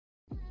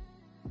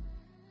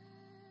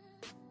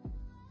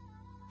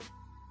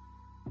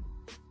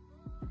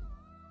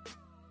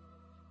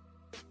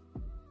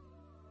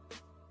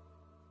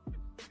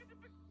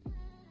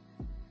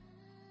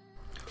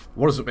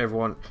What is up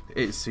everyone,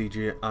 it's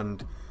CJ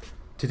and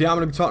today I'm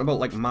going to be talking about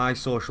like my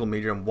social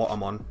media and what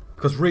I'm on.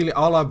 Because really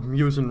all I'm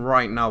using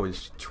right now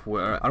is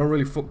Twitter. I don't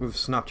really fuck with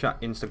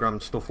Snapchat,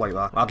 Instagram, stuff like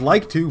that. I'd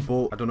like to,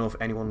 but I don't know if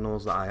anyone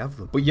knows that I have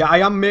them. But yeah, I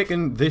am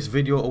making this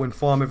video to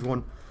inform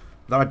everyone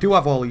that I do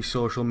have all these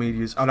social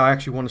medias and I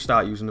actually want to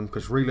start using them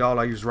because really all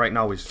I use right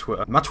now is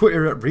Twitter. My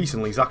Twitter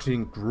recently has actually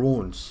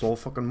grown so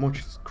fucking much,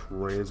 it's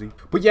crazy.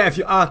 But yeah, if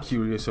you are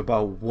curious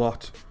about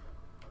what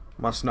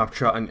my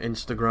Snapchat and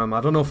Instagram,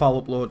 I don't know if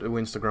I'll upload to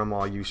Instagram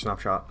or use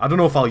Snapchat. I don't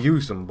know if I'll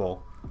use them, but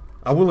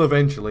I will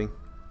eventually.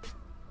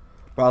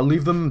 But I'll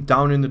leave them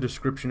down in the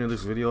description of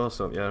this video,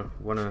 so yeah,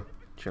 wanna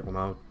check them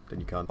out, then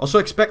you can. Also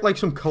expect like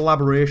some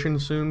collaboration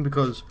soon,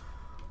 because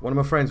one of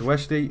my friends,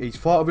 Westy, he's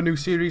thought of a new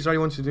series that he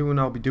wants to do, and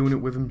I'll be doing it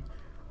with him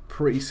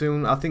pretty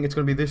soon. I think it's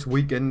gonna be this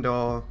weekend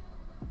or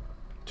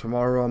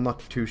tomorrow, I'm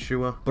not too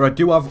sure. But I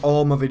do have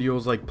all my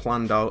videos like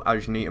planned out, I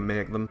just need to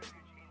make them.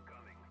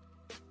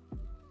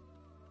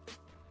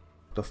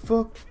 The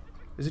fuck?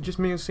 Is it just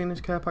me who's seen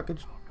this care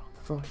package?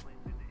 Fuck.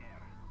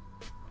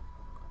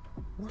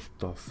 What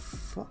the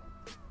fuck?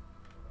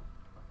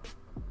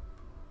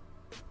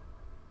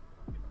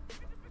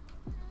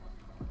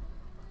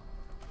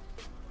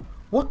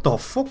 What the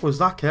fuck was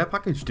that care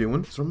package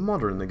doing? Is there a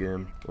modder in the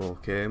game?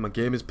 Okay, my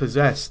game is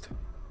possessed.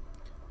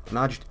 And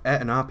I just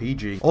ate an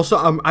RPG. Also,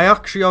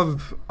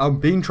 I've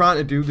been trying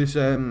to do this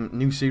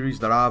new series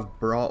that I've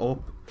brought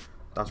up.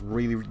 That's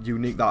really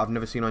unique that I've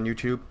never seen on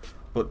YouTube.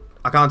 But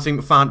I can't seem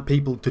to find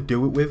people to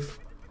do it with.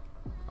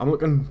 I'm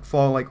looking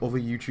for like other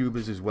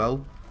YouTubers as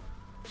well,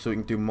 so we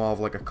can do more of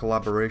like a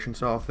collaboration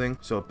sort of thing,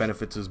 so it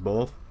benefits us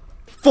both.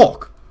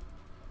 Fuck!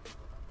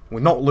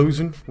 We're not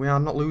losing. We are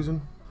not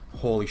losing.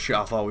 Holy shit,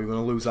 I thought we were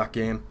going to lose that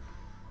game.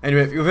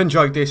 Anyway, if you've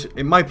enjoyed this,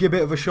 it might be a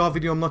bit of a short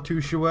video, I'm not too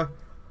sure.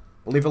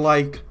 Leave a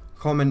like,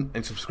 comment,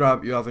 and subscribe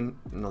if you haven't,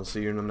 and I'll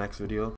see you in the next video.